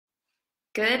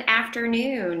Good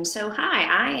afternoon. So, hi,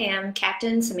 I am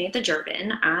Captain Samantha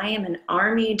Gerbine. I am an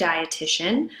Army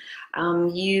dietitian.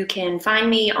 You can find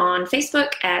me on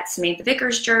Facebook at Samantha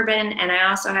Vickers Gerbine, and I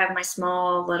also have my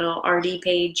small little RD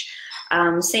page,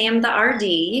 Sam the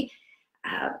RD.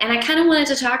 And I kind of wanted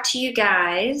to talk to you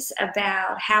guys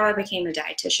about how I became a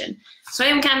dietitian. So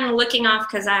I'm kind of looking off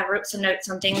because I wrote some notes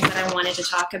on things that I wanted to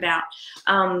talk about.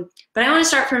 But I want to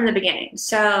start from the beginning.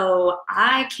 So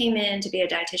I came in to be a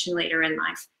dietitian later in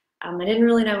life. I didn't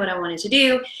really know what I wanted to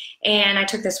do. And I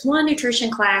took this one nutrition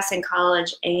class in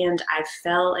college and I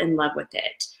fell in love with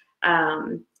it.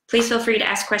 Please feel free to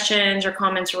ask questions or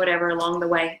comments or whatever along the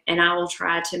way, and I will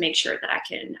try to make sure that I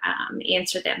can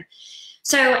answer them.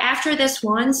 So after this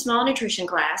one small nutrition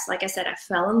class, like I said, I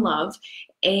fell in love,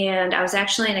 and I was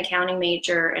actually an accounting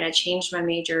major, and I changed my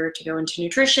major to go into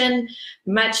nutrition,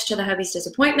 much to the hubby's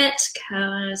disappointment,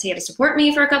 because he had to support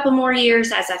me for a couple more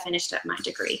years as I finished up my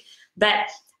degree. But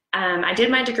I did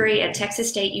my degree at Texas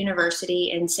State University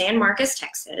in San Marcos,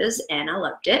 Texas, and I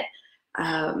loved it.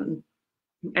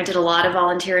 I did a lot of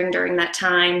volunteering during that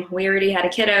time. We already had a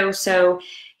kiddo, so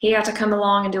he got to come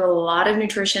along and do a lot of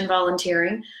nutrition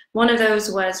volunteering. One of those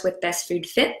was with Best Food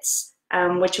Fits,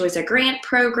 which was a grant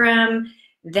program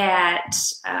that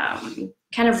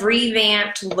kind of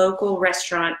revamped local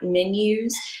restaurant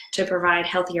menus to provide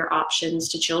healthier options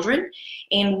to children.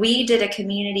 And we did a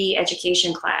community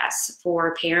education class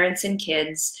for parents and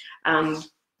kids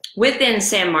within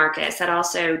San Marcos that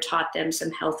also taught them some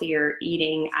healthier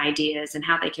eating ideas and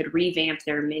how they could revamp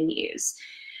their menus.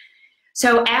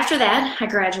 So after that, I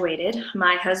graduated.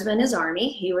 My husband is Army.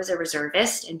 He was a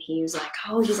reservist, and he was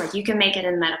like, you can make it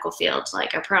in the medical field.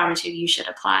 Like, I promise you, you should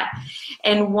apply.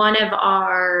 And one of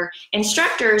our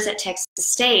instructors at Texas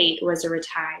State was a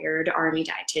retired Army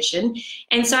dietitian.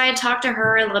 And so I had talked to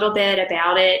her a little bit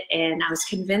about it, and I was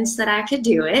convinced that I could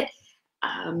do it.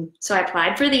 So I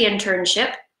applied for the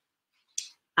internship.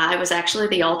 I was actually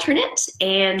the alternate,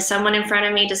 and someone in front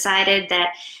of me decided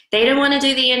that they didn't want to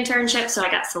do the internship, so I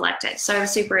got selected. So I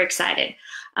was super excited.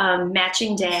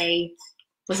 Matching day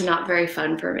was not very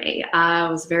fun for me. I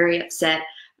was very upset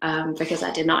because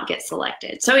I did not get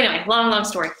selected. So anyway, long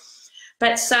story.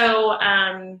 But so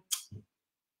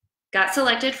got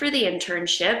selected for the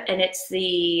internship, and it's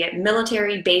the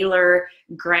Military Baylor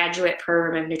Graduate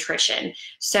Program of Nutrition.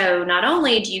 So not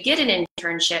only do you get an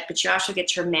internship, but you also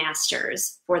get your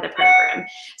master's for the program.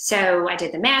 So I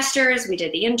did the master's, we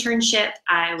did the internship.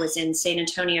 I was in San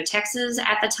Antonio, Texas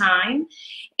at the time,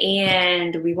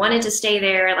 and we wanted to stay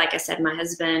there. Like I said, my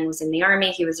husband was in the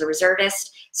Army, he was a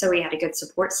reservist, so we had a good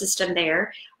support system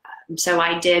there. So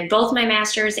I did both my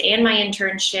master's and my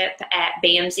internship at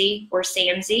BAMSI or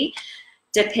SAMSI,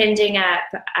 depending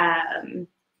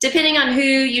on who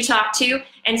you talk to.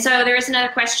 And so there is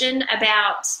another question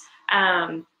about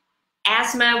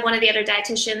Asma, one of the other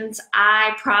dietitians.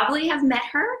 I probably have met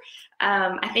her.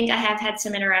 I think I have had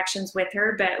some interactions with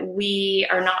her, but we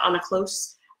are not on a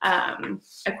close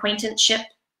acquaintanceship,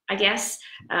 I guess.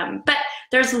 But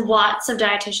there's lots of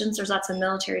dietitians. There's lots of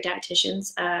military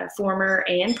dietitians, former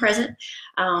and present.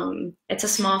 It's a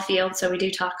small field, so we do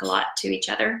talk a lot to each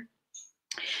other.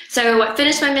 So I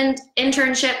finished my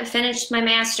internship, finished my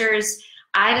master's.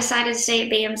 I decided to stay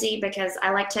at BAMSI because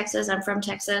I like Texas. I'm from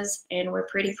Texas, and we're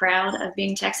pretty proud of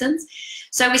being Texans.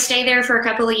 So we stayed there for a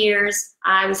couple of years.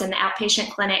 I was in the outpatient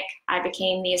clinic. I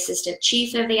became the assistant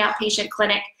chief of the outpatient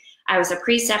clinic. I was a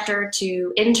preceptor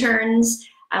to interns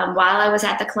while I was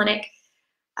at the clinic.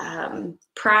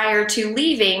 Prior to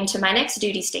leaving to my next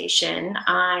duty station,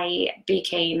 I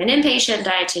became an inpatient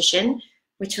dietitian,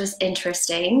 which was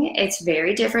interesting. It's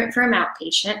very different from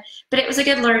outpatient, but it was a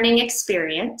good learning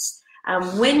experience.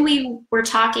 When we were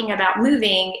talking about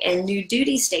moving and new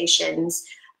duty stations,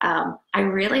 I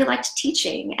really liked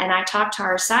teaching, and I talked to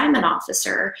our assignment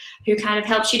officer, who kind of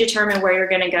helps you determine where you're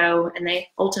going to go, and they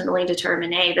ultimately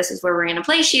determine, hey, this is where we're going to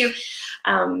place you.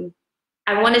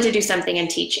 I wanted to do something in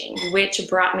teaching, which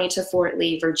brought me to Fort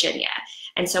Lee, Virginia.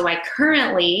 And so I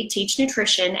currently teach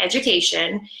nutrition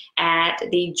education at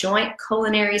the Joint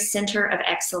Culinary Center of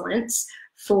Excellence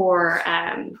for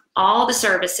all the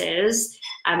services.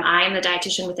 I am the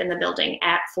dietitian within the building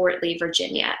at Fort Lee,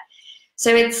 Virginia.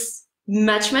 So it's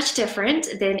much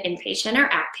different than inpatient or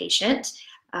outpatient.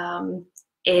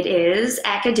 It is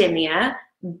academia,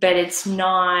 but it's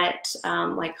not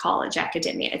like college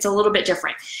academia. It's a little bit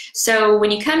different. So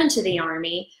when you come into the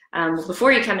Army,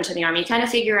 before you come into the Army, you kind of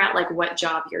figure out like what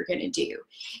job you're going to do.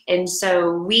 And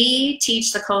so we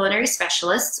teach the culinary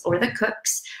specialists, or the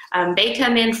cooks. They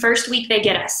come in first week, they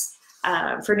get us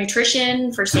for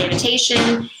nutrition, for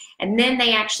sanitation, and then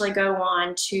they actually go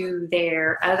on to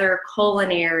their other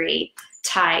culinary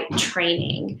type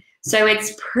training. So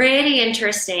it's pretty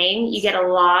interesting. You get a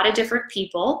lot of different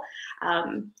people.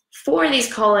 For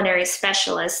these culinary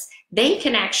specialists, they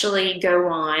can actually go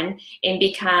on and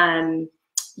become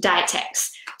diet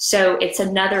techs. So it's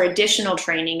another additional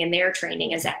training, and their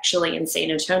training is actually in San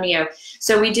Antonio.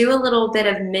 So we do a little bit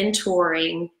of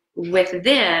mentoring with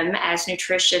them as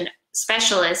nutrition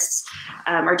specialists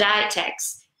or diet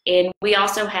techs. And we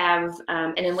also have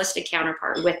an enlisted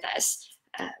counterpart with us.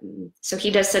 So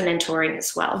he does some mentoring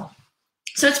as well.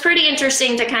 So it's pretty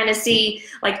interesting to kind of see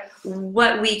like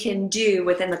what we can do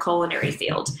within the culinary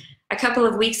field. A couple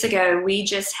of weeks ago, we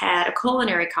just had a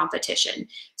culinary competition.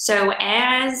 So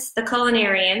as the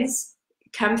culinarians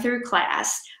come through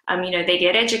class, you know, they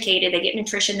get educated, they get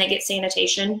nutrition, they get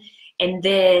sanitation, and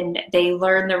then they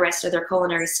learn the rest of their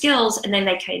culinary skills, and then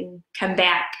they can come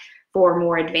back for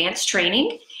more advanced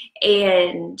training,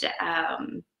 and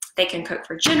they can cook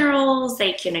for generals,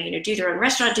 they can, you know, do their own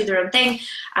restaurant, do their own thing.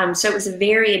 So it was a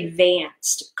very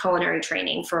advanced culinary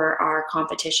training for our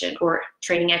competition, or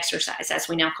training exercise as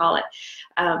we now call it.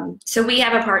 So we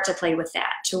have a part to play with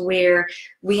that, to where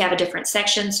we have a different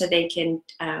section so they can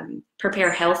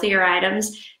prepare healthier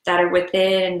items that are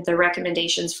within the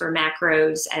recommendations for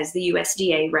macros as the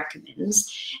USDA recommends.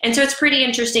 And so it's pretty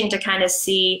interesting to kind of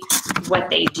see what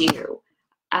they do.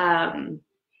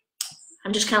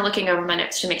 I'm just kind of looking over my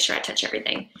notes to make sure I touch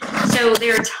everything. So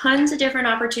there are tons of different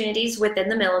opportunities within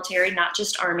the military, not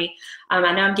just Army. I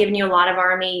know I'm giving you a lot of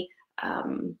Army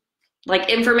like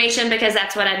information because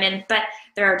that's what I'm in, but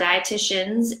there are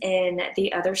dietitians in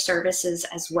the other services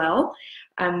as well.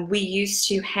 We used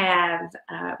to have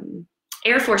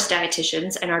Air Force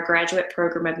dietitians in our graduate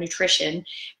program of nutrition,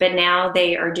 but now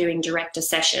they are doing direct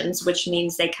accessions, which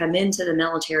means they come into the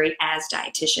military as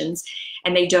dietitians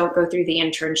and they don't go through the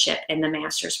internship in the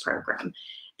master's program.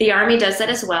 The Army does that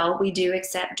as well. We do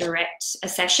accept direct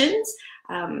accessions,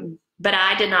 but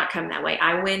I did not come that way.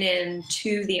 I went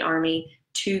into the Army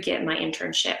to get my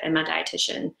internship and my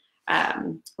dietitian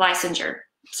licensure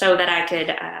so that I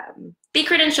could be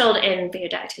credentialed and be a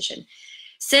dietitian.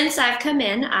 Since I've come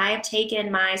in, I've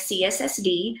taken my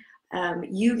CSSD.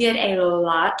 You get a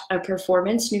lot of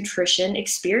performance nutrition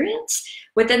experience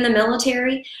within the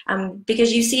military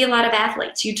because you see a lot of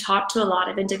athletes. You talk to a lot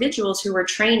of individuals who are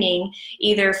training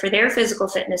either for their physical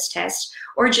fitness test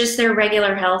or just their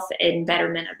regular health and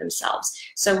betterment of themselves.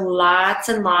 So lots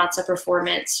and lots of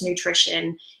performance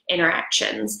nutrition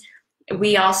interactions.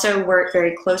 We also work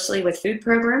very closely with food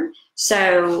program.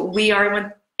 So we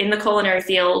are in the culinary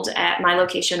field at my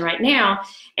location right now.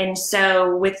 And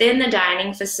so within the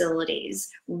dining facilities,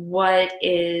 what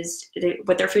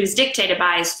their food is dictated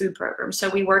by is food programs. So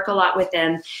we work a lot with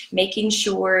them, making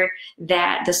sure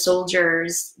that the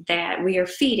soldiers that we are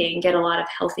feeding get a lot of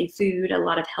healthy food, a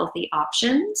lot of healthy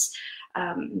options,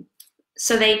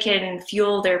 so they can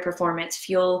fuel their performance,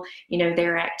 fuel, you know,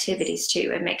 their activities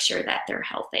too, and make sure that they're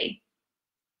healthy.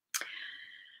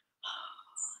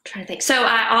 Trying to think. So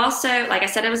I also, like I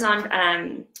said, I was on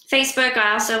Facebook.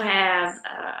 I also have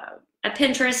a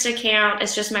Pinterest account.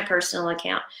 It's just my personal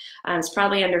account. It's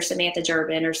probably under Samantha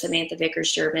Gerbine or Samantha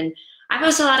Vickers Gerbine. I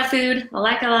post a lot of food. I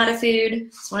like a lot of food.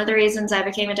 It's one of the reasons I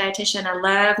became a dietitian. I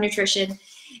love nutrition.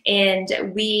 And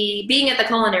being at the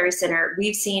Culinary Center,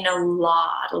 we've seen a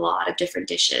lot of different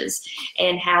dishes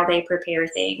and how they prepare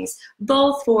things,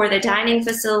 both for the dining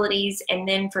facilities and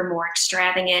then for more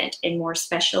extravagant and more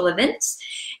special events.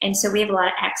 And so we have a lot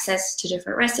of access to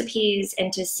different recipes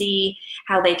and to see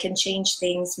how they can change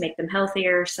things, make them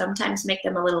healthier, sometimes make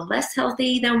them a little less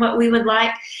healthy than what we would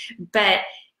like. But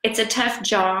it's a tough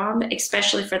job,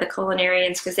 especially for the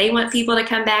culinarians, because they want people to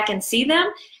come back and see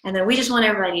them, and then we just want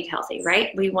everybody to eat healthy,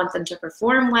 right? We want them to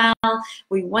perform well,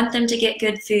 we want them to get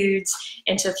good foods,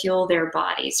 and to fuel their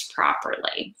bodies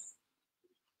properly.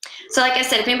 So like I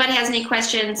said, if anybody has any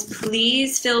questions,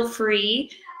 please feel free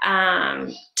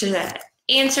to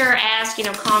answer, ask, you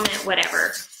know, comment,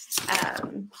 whatever.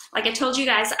 Like I told you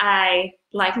guys, I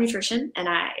like nutrition, and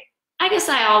I guess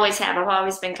I always have. I've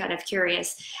always been kind of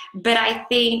curious, but I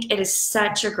think it is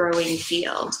such a growing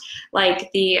field.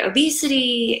 Like the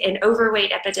obesity and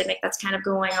overweight epidemic that's kind of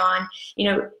going on, you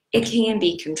know, it can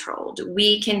be controlled.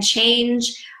 We can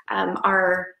change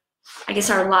our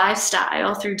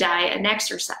lifestyle through diet and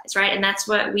exercise, right? And that's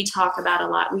what we talk about a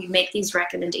lot. We make these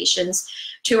recommendations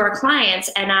to our clients,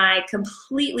 and I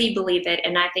completely believe it,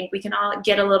 and I think we can all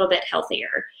get a little bit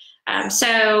healthier.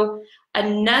 So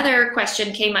Another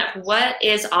question came up, what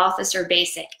is Officer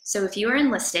Basic? So if you are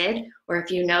enlisted, or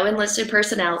if you know enlisted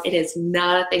personnel, it is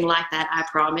nothing like that, I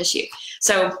promise you.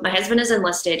 So my husband is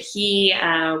enlisted. He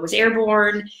was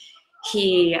airborne.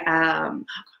 He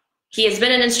has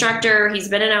been an instructor. He's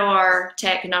been an OR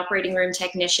tech, an operating room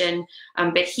technician,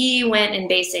 but he went in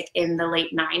basic in the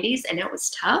late 90s, and it was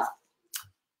tough.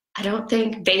 I don't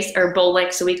think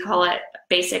BOLIC, so we call it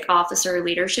Basic Officer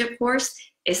Leadership Course,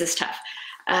 is as tough.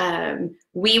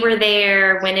 We were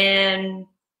there, went in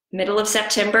middle of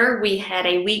September. We had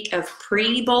a week of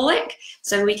pre-BOLIC,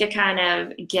 so we could kind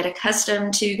of get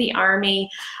accustomed to the Army,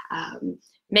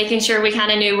 making sure we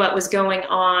kind of knew what was going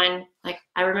on. Like,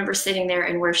 I remember sitting there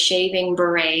and we're shaving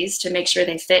berets to make sure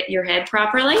they fit your head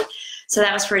properly. So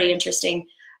that was pretty interesting.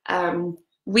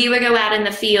 We would go out in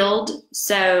the field.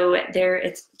 So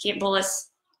it's Camp Bullis.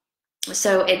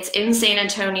 So it's in San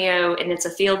Antonio, and it's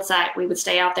a field site. We would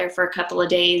stay out there for a couple of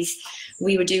days.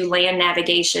 We would do land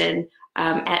navigation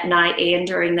at night and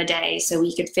during the day, so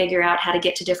we could figure out how to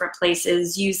get to different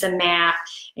places, use a map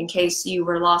in case you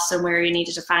were lost somewhere, you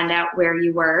needed to find out where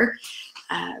you were.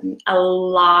 A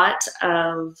lot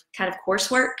of kind of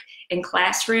coursework in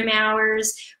classroom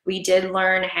hours. We did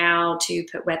learn how to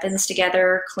put weapons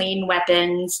together, clean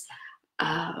weapons.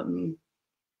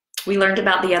 We learned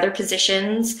about the other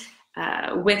positions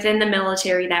within the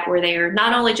military that were there,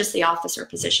 not only just the officer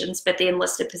positions, but the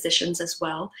enlisted positions as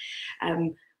well.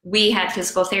 We had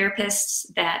physical therapists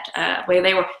that, well,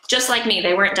 they were just like me.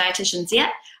 They weren't dietitians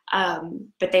yet,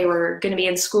 but they were going to be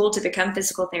in school to become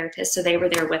physical therapists, so they were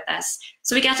there with us.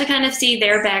 So we got to kind of see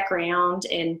their background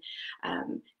and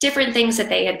different things that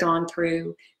they had gone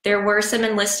through. There were some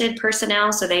enlisted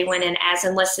personnel, so they went in as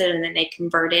enlisted and then they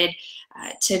converted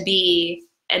to be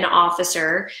an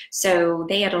officer. So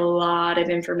they had a lot of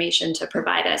information to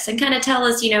provide us and kind of tell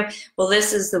us, you know, well,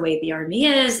 this is the way the Army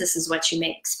is, this is what you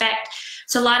may expect.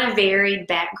 So a lot of varied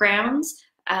backgrounds.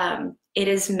 It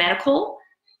is medical.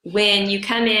 When you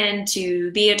come in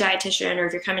to be a dietitian, or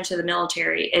if you're coming to the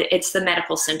military, it's the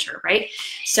medical center, right?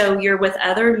 So you're with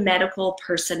other medical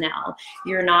personnel.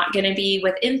 You're not going to be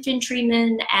with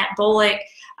infantrymen at BOLIC.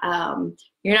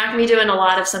 You're not going to be doing a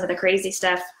lot of some of the crazy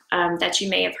stuff that you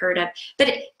may have heard of, but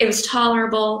it was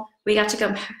tolerable. We got to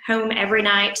come home every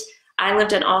night. I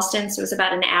lived in Austin, so it was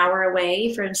about an hour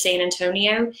away from San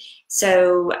Antonio.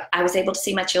 So I was able to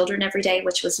see my children every day,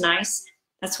 which was nice.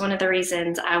 That's one of the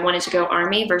reasons I wanted to go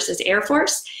Army versus Air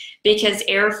Force, because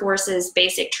Air Force's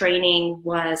basic training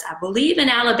was, I believe, in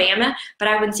Alabama, but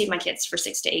I wouldn't see my kids for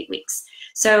 6 to 8 weeks.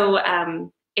 So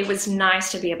it was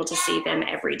nice to be able to see them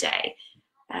every day.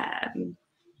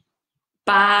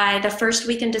 By the first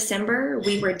week in December,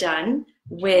 we were done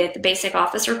with the basic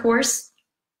officer course,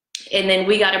 and then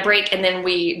we got a break, and then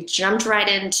we jumped right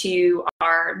into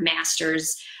our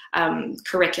master's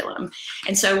curriculum.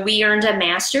 And so we earned a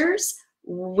master's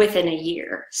within a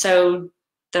year. So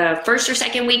the first or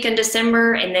second week in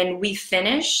December, and then we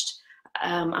finished,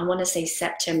 I want to say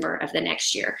September of the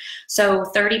next year. So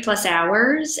 30 plus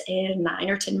hours in 9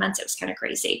 or 10 months. It was kind of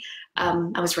crazy.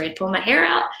 I was ready to pull my hair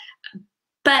out,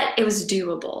 but it was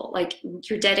doable. Like,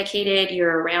 you're dedicated,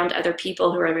 you're around other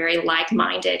people who are very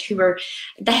like-minded,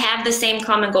 that have the same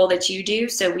common goal that you do.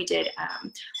 So we did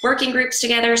working groups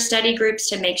together, study groups,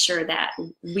 to make sure that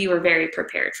we were very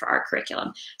prepared for our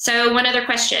curriculum. So one other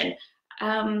question,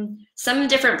 some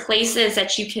different places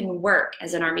that you can work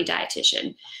as an Army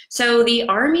dietitian. So the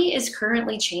Army is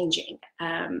currently changing.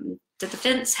 The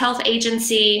Defense Health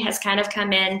Agency has kind of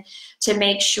come in to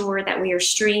make sure that we are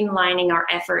streamlining our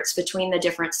efforts between the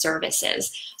different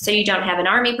services. So you don't have an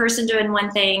Army person doing one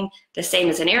thing, the same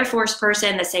as an Air Force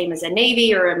person, the same as a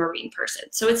Navy or a Marine person.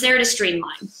 So it's there to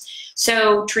streamline.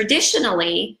 So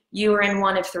traditionally, you were in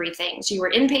one of three things. You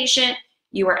were inpatient,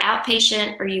 you were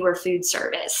outpatient, or you were food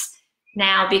service.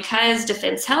 Now, because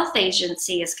Defense Health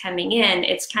Agency is coming in,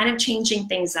 it's kind of changing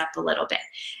things up a little bit.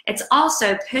 It's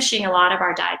also pushing a lot of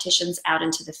our dietitians out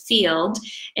into the field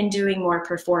and doing more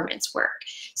performance work.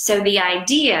 So the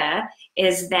idea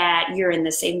is that you're in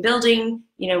the same building,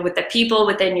 you know, with the people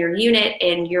within your unit,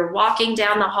 and you're walking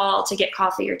down the hall to get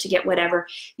coffee or to get whatever.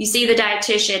 You see the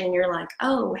dietitian and you're like,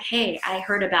 oh, hey, I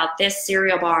heard about this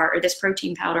cereal bar or this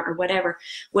protein powder or whatever.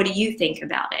 What do you think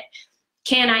about it?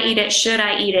 Can I eat it? Should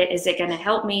I eat it? Is it going to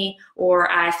help me?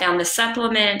 Or I found the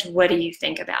supplement. What do you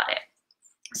think about it?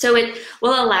 So it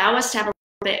will allow us to have a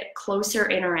little bit closer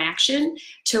interaction,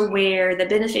 to where the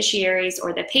beneficiaries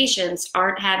or the patients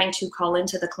aren't having to call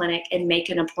into the clinic and make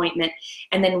an appointment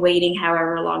and then waiting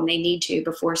however long they need to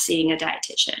before seeing a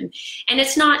dietitian. And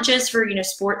it's not just for, you know,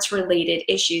 sports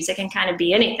related issues. It can kind of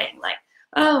be anything, like,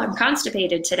 oh, I'm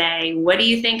constipated today. What do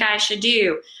you think I should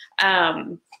do?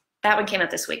 That one came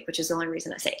out this week, which is the only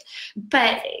reason I say it.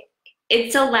 But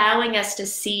it's allowing us to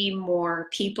see more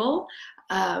people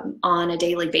on a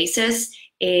daily basis,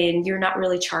 and you're not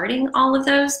really charting all of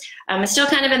those. It's still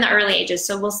kind of in the early ages,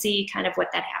 so we'll see kind of what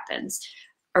that happens,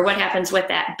 or what happens with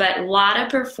that. But a lot of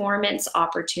performance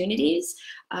opportunities.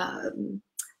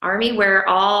 Army, we're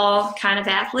all kind of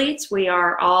athletes. We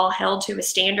are all held to a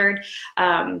standard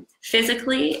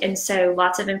physically, and so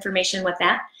lots of information with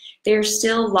that. There's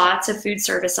still lots of food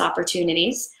service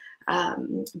opportunities.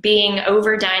 Being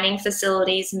over dining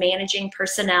facilities, managing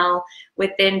personnel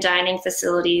within dining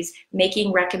facilities,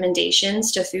 making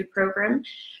recommendations to food program.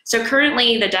 So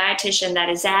currently the dietitian that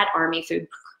is at Army Food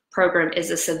Program is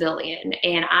a civilian,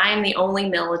 and I'm the only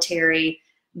military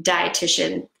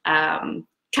dietitian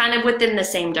kind of within the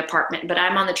same department, but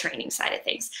I'm on the training side of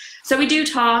things. So we do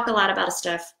talk a lot about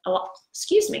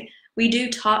we do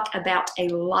talk about a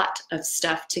lot of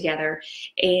stuff together,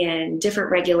 and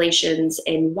different regulations,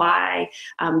 and why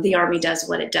the Army does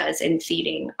what it does in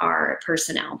feeding our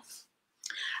personnel.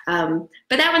 But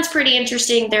that one's pretty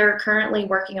interesting. They're currently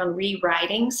working on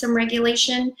rewriting some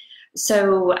regulation.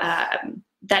 So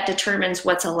that determines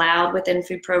what's allowed within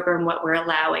food program, what we're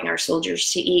allowing our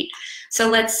soldiers to eat. So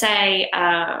let's say,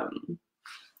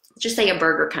 just say a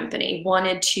burger company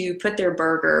wanted to put their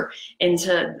burger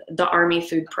into the Army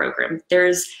food program.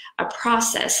 There's a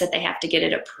process that they have to get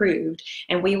it approved,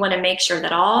 and we want to make sure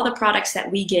that all the products that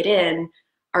we get in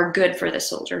are good for the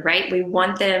soldier, right? We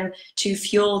want them to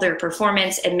fuel their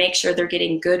performance and make sure they're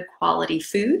getting good quality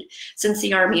food, since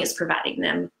the Army is providing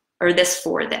them, or this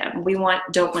for them. We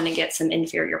don't want to get some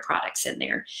inferior products in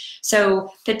there.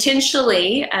 So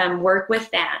potentially work with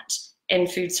that in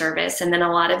food service, and then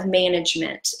a lot of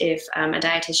management if a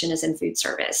dietitian is in food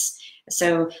service.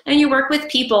 So, and you work with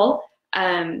people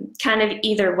kind of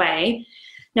either way.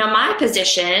 Now my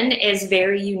position is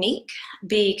very unique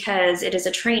because it is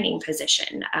a training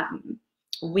position.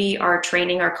 We are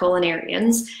training our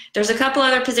culinarians. There's a couple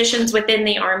other positions within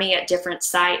the Army at different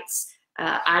sites.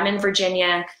 I'm in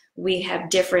Virginia. We have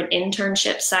different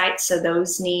internship sites, so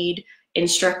those need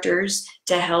instructors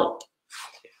to help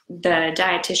the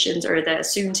dietitians, or the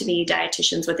soon-to-be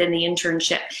dietitians within the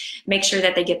internship, make sure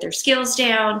that they get their skills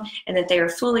down and that they are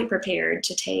fully prepared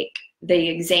to take the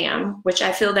exam, which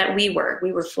I feel that we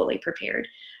were fully prepared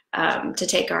to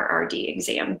take our RD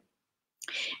exam.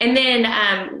 And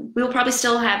then we'll probably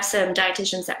still have some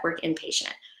dietitians that work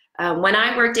inpatient. When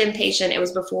I worked inpatient, it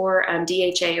was before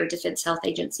DHA, or Defense Health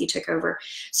Agency, took over.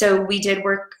 So we did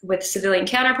work with civilian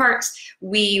counterparts.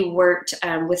 We worked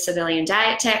with civilian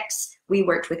diet techs. We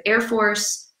worked with Air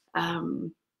Force.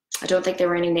 I don't think there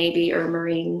were any Navy or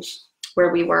Marines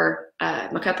where we were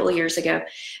a couple of years ago.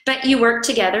 But you work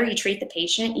together, you treat the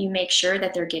patient, you make sure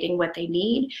that they're getting what they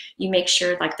need, you make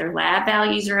sure like their lab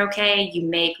values are okay, you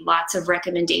make lots of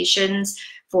recommendations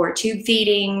for tube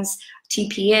feedings,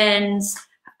 TPNs.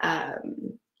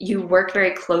 You work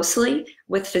very closely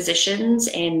with physicians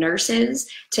and nurses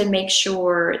to make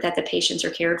sure that the patients are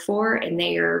cared for and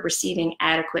they are receiving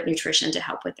adequate nutrition to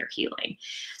help with their healing.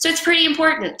 So it's pretty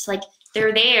important. Like,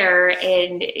 they're there,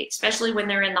 and especially when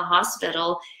they're in the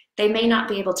hospital, they may not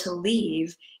be able to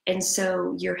leave. And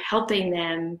so you're helping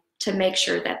them to make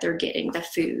sure that they're getting the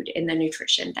food and the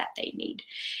nutrition that they need.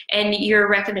 And your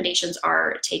recommendations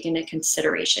are taken into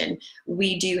consideration.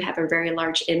 We do have a very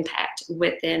large impact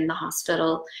within the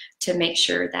hospital to make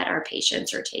sure that our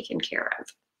patients are taken care of.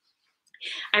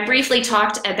 I briefly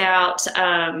talked about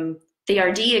the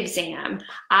RD exam.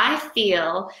 I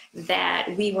feel that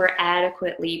we were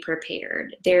adequately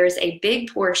prepared. There's a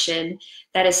big portion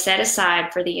that is set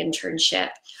aside for the internship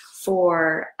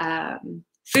for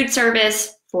food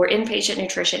service, for inpatient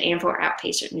nutrition, and for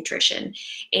outpatient nutrition.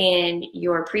 And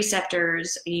your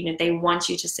preceptors, they want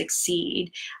you to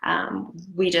succeed.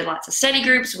 We did lots of study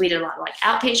groups. We did a lot of like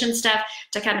outpatient stuff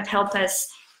to kind of help us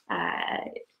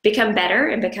become better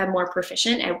and become more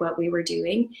proficient at what we were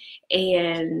doing.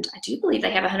 And I do believe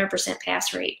they have a 100%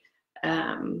 pass rate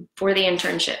for the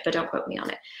internship, but don't quote me on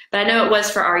it. But I know it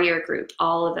was for our year group,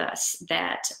 all of us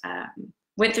that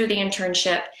went through the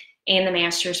internship and the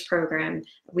master's program.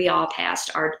 We all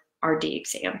passed our RD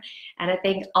exam. And I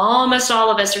think almost all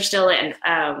of us are still in.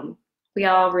 We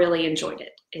all really enjoyed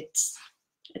it.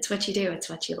 It's what you do, it's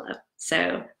what you love.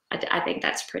 So I think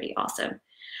that's pretty awesome.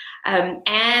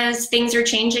 As things are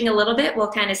changing a little bit,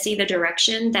 we'll kind of see the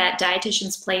direction that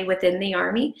dietitians play within the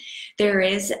Army.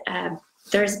 There's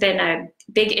been a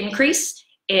big increase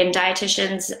in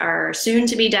dietitians, or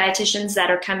soon-to-be dietitians, that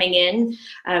are coming in.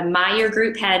 My year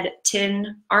group had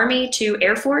 10 Army, 2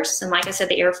 Air Force, and like I said,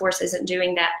 the Air Force isn't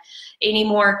doing that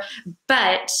anymore.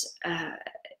 But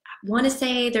want to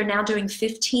say they're now doing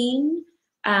 15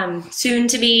 soon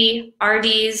to be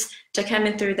RDs to come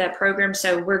in through that program.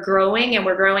 So we're growing and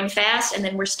we're growing fast, and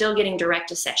then we're still getting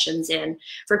direct sessions in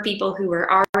for people who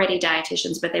are already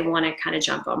dietitians, but they want to kind of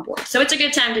jump on board. So it's a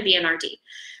good time to be an RD.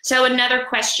 So another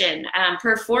question,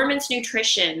 performance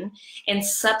nutrition and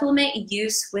supplement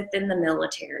use within the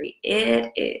military.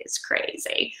 It is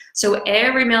crazy. So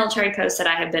every military post that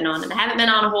I have been on, and I haven't been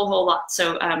on a whole lot,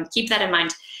 so keep that in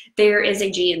mind, there is a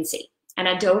GNC. And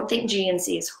I don't think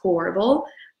GNC is horrible,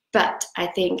 but I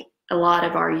think a lot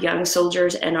of our young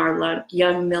soldiers and our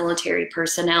young military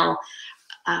personnel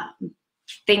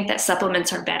think that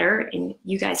supplements are better. And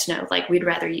you guys know, like, we'd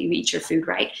rather you eat your food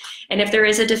right. And if there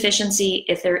is a deficiency,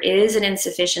 if there is an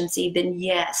insufficiency, then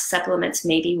yes, supplements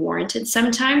may be warranted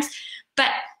sometimes,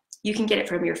 but you can get it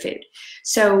from your food.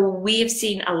 So we've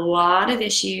seen a lot of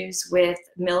issues with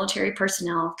military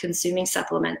personnel consuming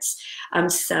supplements.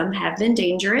 Some have been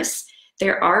dangerous.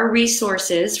 There are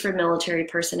resources for military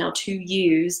personnel to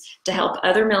use to help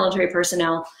other military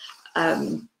personnel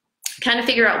kind of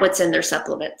figure out what's in their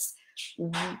supplements.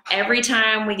 Every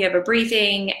time we give a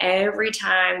briefing, every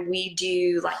time we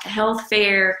do like a health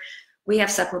fair, we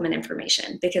have supplement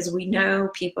information because we know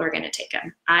people are going to take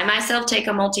them. I myself take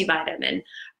a multivitamin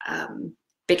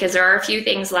because there are a few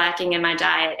things lacking in my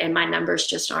diet and my numbers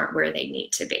just aren't where they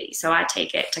need to be. So I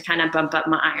take it to kind of bump up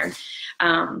my iron.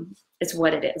 It's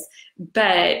what it is.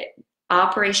 But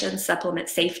Operation Supplement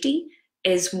Safety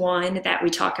is one that we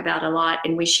talk about a lot,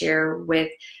 and we share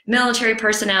with military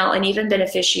personnel and even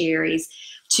beneficiaries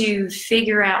to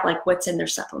figure out like what's in their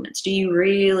supplements. Do you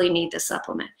really need the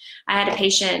supplement? I had a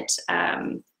patient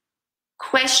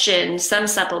question some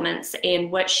supplements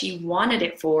and what she wanted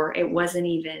it for,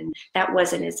 that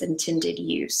wasn't its intended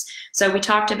use. So we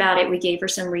talked about it, we gave her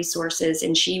some resources,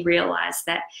 and she realized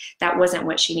that that wasn't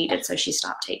what she needed, so she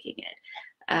stopped taking it.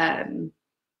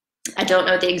 I don't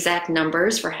know the exact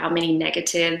numbers for how many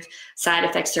negative side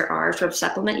effects there are from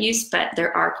supplement use, but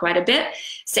there are quite a bit.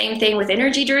 Same thing with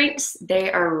energy drinks.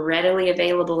 They are readily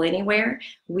available anywhere.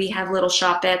 We have little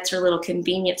shopettes or little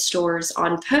convenience stores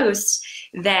on posts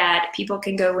that people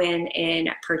can go in and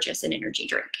purchase an energy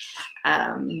drink.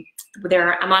 I'm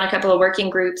on a couple of working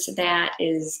groups that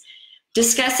is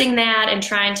discussing that and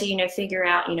trying to, figure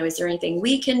out, is there anything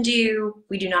we can do?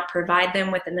 We do not provide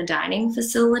them within the dining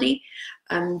facility.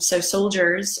 So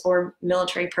soldiers or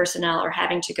military personnel are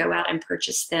having to go out and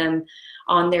purchase them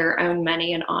on their own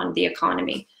money and on the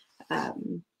economy.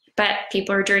 But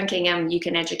people are drinking them. You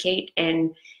can educate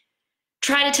and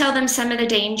try to tell them some of the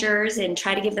dangers and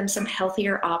try to give them some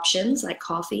healthier options like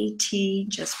coffee, tea,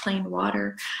 just plain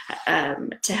water,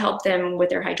 to help them with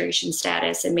their hydration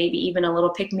status and maybe even a little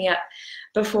pick-me-up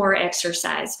before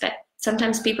exercise. But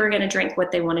sometimes people are going to drink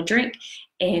what they want to drink,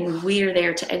 and we are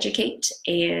there to educate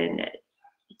and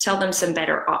tell them some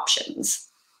better options.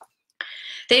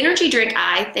 The energy drink,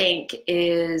 I think,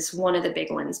 is one of the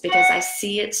big ones because I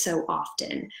see it so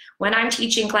often. When I'm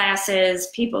teaching classes,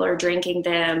 people are drinking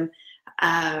them.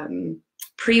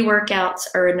 Pre-workouts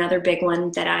are another big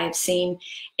one that I have seen,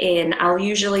 and I'll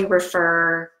usually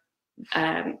refer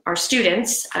our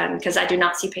students, because I do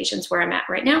not see patients where I'm at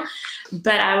right now,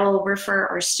 but I will refer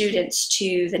our students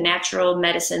to the Natural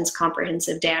Medicines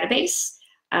Comprehensive Database,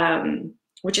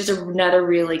 which is another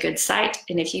really good site.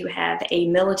 And if you have a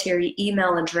military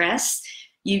email address,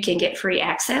 you can get free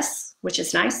access, which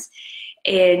is nice.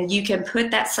 And you can put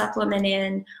that supplement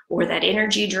in or that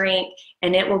energy drink,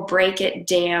 and it will break it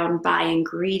down by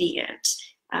ingredient.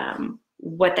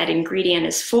 What that ingredient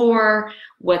is for,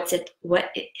 what it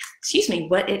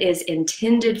is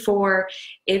intended for,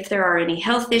 if there are any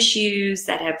health issues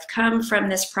that have come from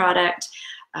this product,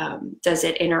 does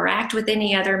it interact with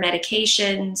any other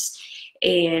medications,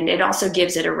 and it also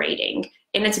gives it a rating,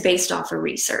 and it's based off of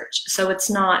research. So it's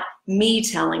not me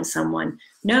telling someone,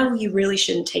 no, you really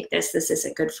shouldn't take this, this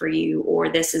isn't good for you, or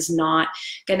this is not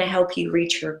going to help you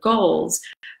reach your goals.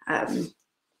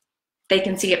 They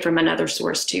can see it from another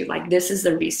source too, like this is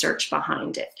the research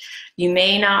behind it. You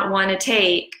may not want to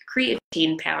take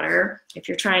creatine powder if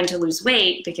you're trying to lose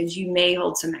weight because you may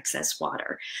hold some excess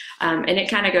water. And it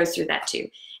kind of goes through that too.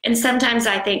 And sometimes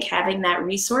I think having that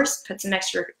resource puts some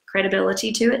extra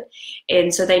credibility to it.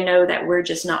 And so they know that we're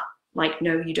just not like,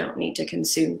 no, you don't need to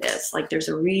consume this. Like there's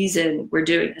a reason we're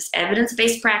doing this.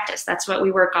 Evidence-based practice, that's what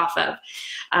we work off of.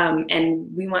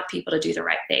 And we want people to do the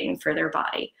right thing for their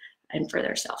body and for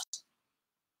themselves.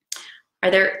 Are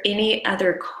there any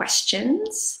other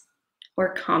questions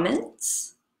or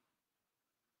comments?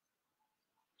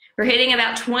 We're hitting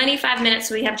about 25 minutes,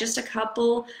 so we have just a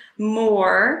couple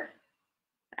more.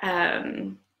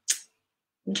 I'm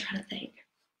trying to think.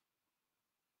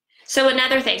 So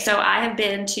another thing, so I have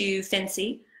been to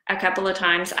FNCE a couple of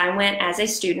times. I went as a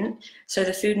student, so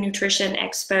the Food Nutrition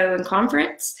Expo and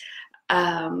Conference.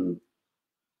 Um,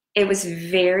 it was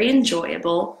very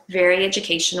enjoyable, very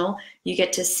educational. You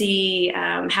get to see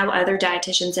how other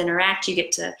dietitians interact. You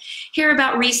get to hear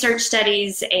about research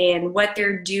studies and what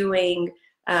they're doing,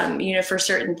 for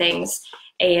certain things.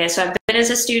 And so I've been as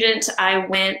a student. I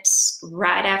went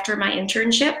right after my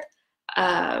internship.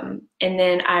 And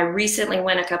then I recently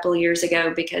went a couple of years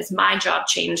ago because my job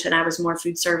changed and I was more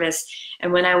food service.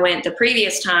 And when I went the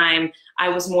previous time, I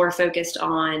was more focused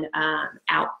on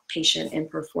outpatient and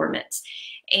performance.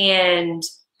 And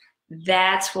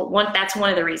that's one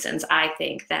of the reasons I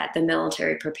think that the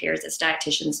military prepares its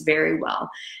dietitians very well,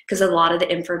 because a lot of the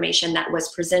information that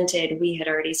was presented, we had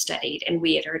already studied and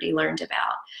we had already learned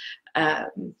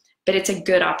about. But it's a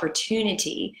good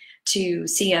opportunity to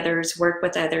see others, work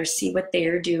with others, see what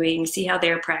they're doing, see how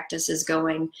their practice is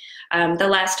going. The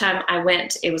last time I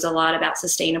went, it was a lot about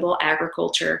sustainable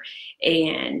agriculture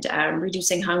and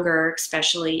reducing hunger,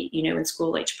 especially, in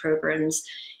school-age programs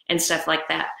and stuff like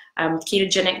that.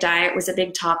 Ketogenic diet was a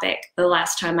big topic. The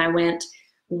last time I went,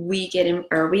 we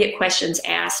get questions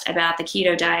asked about the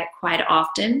keto diet quite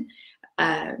often.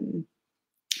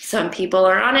 Some people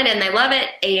are on it and they love it,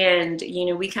 and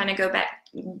we kind of go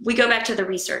back to the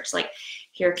research. Like,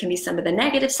 here can be some of the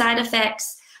negative side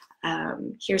effects.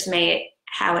 Here's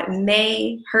how it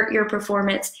may hurt your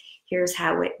performance. Here's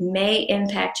how it may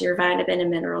impact your vitamin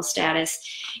and mineral status.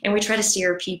 And we try to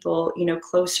steer people,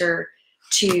 closer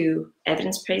to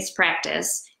evidence-based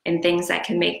practice and things that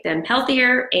can make them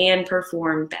healthier and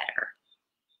perform better.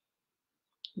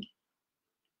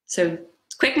 So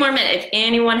quick more minute if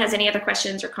anyone has any other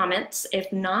questions or comments.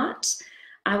 If not,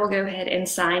 I will go ahead and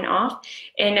sign off.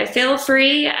 And feel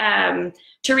free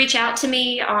to reach out to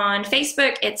me on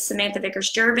Facebook. It's Samantha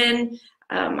Gerbine.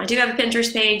 I do have a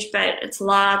Pinterest page, but it's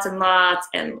lots and lots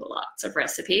and lots of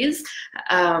recipes.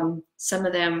 Some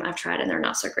of them I've tried and they're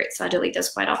not so great, so I delete those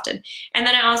quite often. And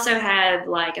then I also have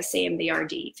like a Sam the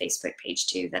RD Facebook page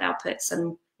too that I'll put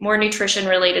some more nutrition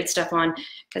related stuff on,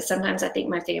 because sometimes I think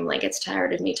my family gets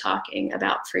tired of me talking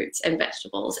about fruits and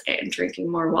vegetables and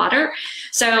drinking more water.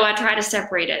 So I try to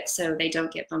separate it so they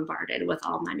don't get bombarded with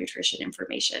all my nutrition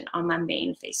information on my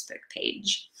main Facebook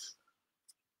page.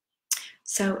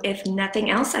 So if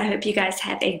nothing else, I hope you guys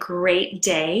have a great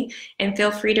day, and feel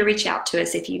free to reach out to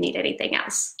us if you need anything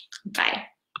else. Bye.